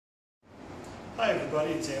Hi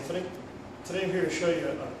everybody, it's Anthony. Today I'm here to show you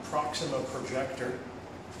a Proxima projector.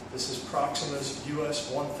 This is Proxima's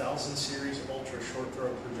US1000 series ultra short throw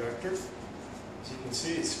projector. As you can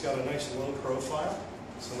see, it's got a nice low profile,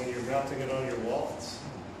 so when you're mounting it on your wall, it's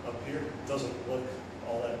up here. It doesn't look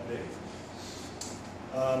all that big.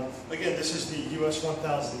 Again, this is the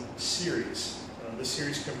US1000 series. This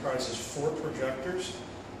series comprises 4 projectors,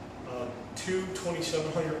 2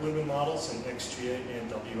 2700 lumen models in XGA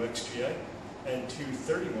and WXGA, and 2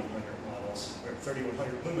 3100 models, or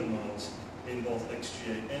 3100 lumen models in both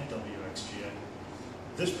XGA and WXGA.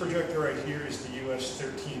 This projector right here is the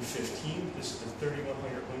US1315. This is the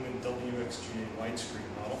 3100 lumen WXGA widescreen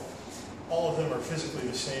model. All of them are physically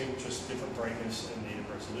the same, just different brightness and native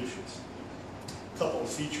resolutions. A couple of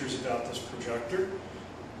features about this projector.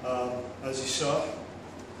 As you saw,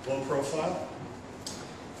 low profile.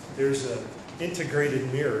 There's an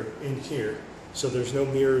integrated mirror in here, so there's no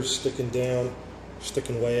mirrors sticking down,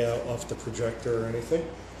 sticking way out off the projector or anything.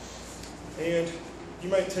 And you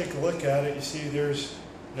might take a look at it, you see there's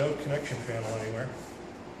no connection panel anywhere.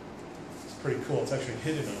 It's pretty cool, it's actually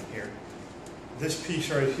hidden on here. This piece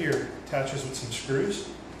right here attaches with some screws,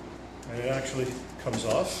 and it actually comes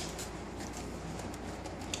off.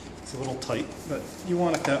 It's a little tight, but you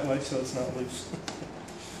want it that way so it's not loose.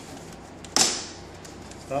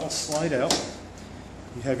 That'll slide out.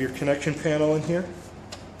 You have your connection panel in here.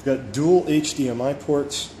 You've got dual HDMI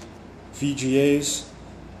ports, VGAs,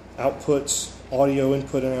 outputs, audio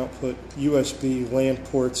input and output, USB, LAN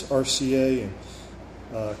ports, RCA, and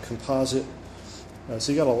composite.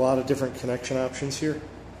 So you got a lot of different connection options here.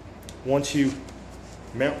 Once you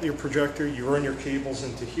mount your projector, you run your cables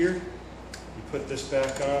into here. You put this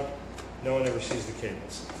back on. No one ever sees the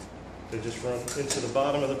cables. They just run into the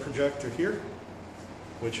bottom of the projector here,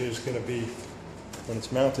 which is going to be, when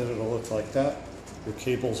it's mounted, it'll look like that. Your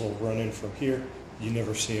cables will run in from here. You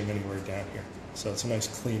never see them anywhere down here. So it's a nice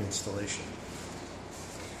clean installation.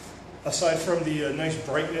 Aside from the nice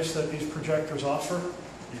brightness that these projectors offer,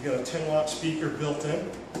 you've got a 10-watt speaker built in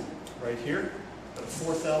right here, a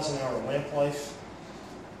 4,000-hour lamp life,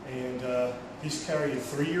 and these carry a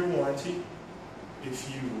 3-year warranty. If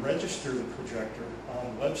you register the projector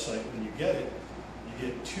on the website when you get it, you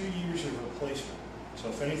get 2 years of replacement. So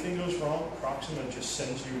if anything goes wrong, Proxima just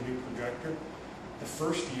sends you a new projector. The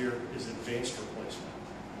first year is advanced replacement.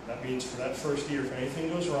 That means for that first year, if anything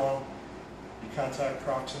goes wrong, you contact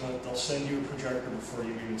Proxima, they'll send you a projector before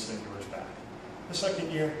you even send yours back. The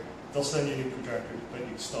second year, they'll send you a new projector, but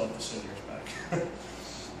you still have to send yours back.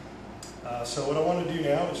 So what I want to do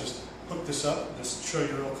now is just hook this up, just show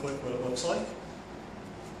you real quick what it looks like.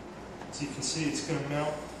 So you can see it's going to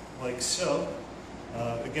mount like so.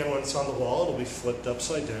 Again, when it's on the wall, it'll be flipped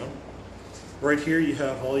upside down. Right here you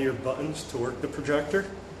have all your buttons to work the projector.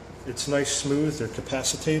 It's nice, smooth, they're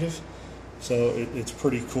capacitative, so it's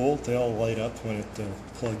pretty cool. They all light up when it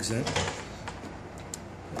plugs in.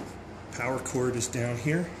 Power cord is down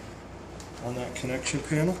here on that connection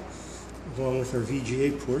panel, along with our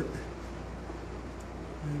VGA port.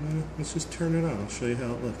 And let's just turn it on, I'll show you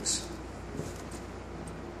how it looks.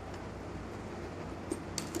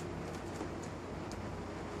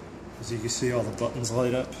 As you can see, all the buttons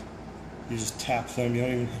light up. You just tap them, you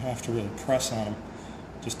don't even have to really press on them.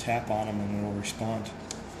 Just tap on them and it'll respond.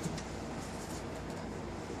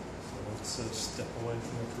 So let's step away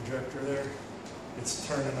from the projector there. It's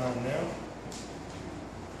turning on now.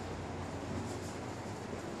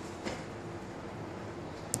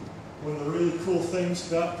 One of the really cool things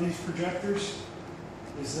about these projectors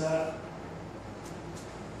is that, I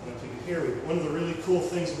don't know if you can hear me, but one of the really cool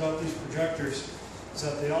things about these projectors is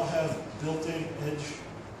that they all have built-in edge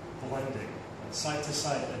blending,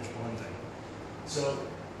 side-to-side edge blending. So,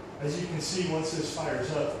 as you can see, once this fires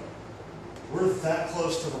up, we're that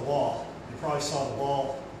close to the wall. You probably saw the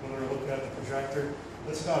wall when we were looking at the projector.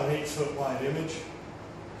 That's about an 8-foot wide image.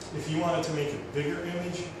 If you wanted to make a bigger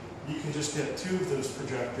image, you can just get 2 of those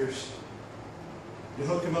projectors. You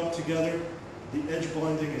hook them up together, the edge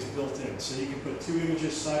blending is built in. So you can put 2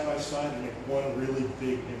 images side by side and make one really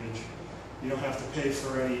big image. You don't have to pay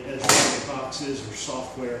for any edge blending boxes or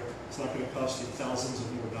software. It's not going to cost you thousands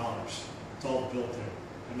of more dollars. It's all built in,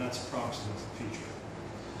 and that's Proxima's feature.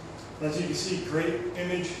 As you can see, great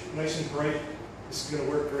image, nice and bright. This is going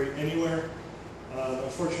to work great anywhere.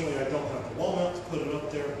 Unfortunately, I don't have the wall mount to put it up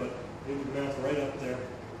there, but it would mount right up there.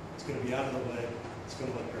 It's going to be out of the way. It's going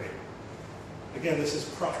to look great. Again, this is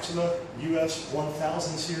Proxima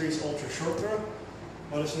US1000 series ultra short throw.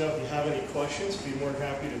 Let us know if you have any questions. I'd be more than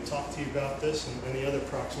happy to talk to you about this and any other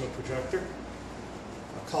Proxima projector.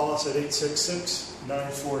 Call us at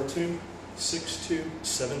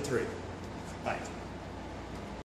 866-942-6273. Bye.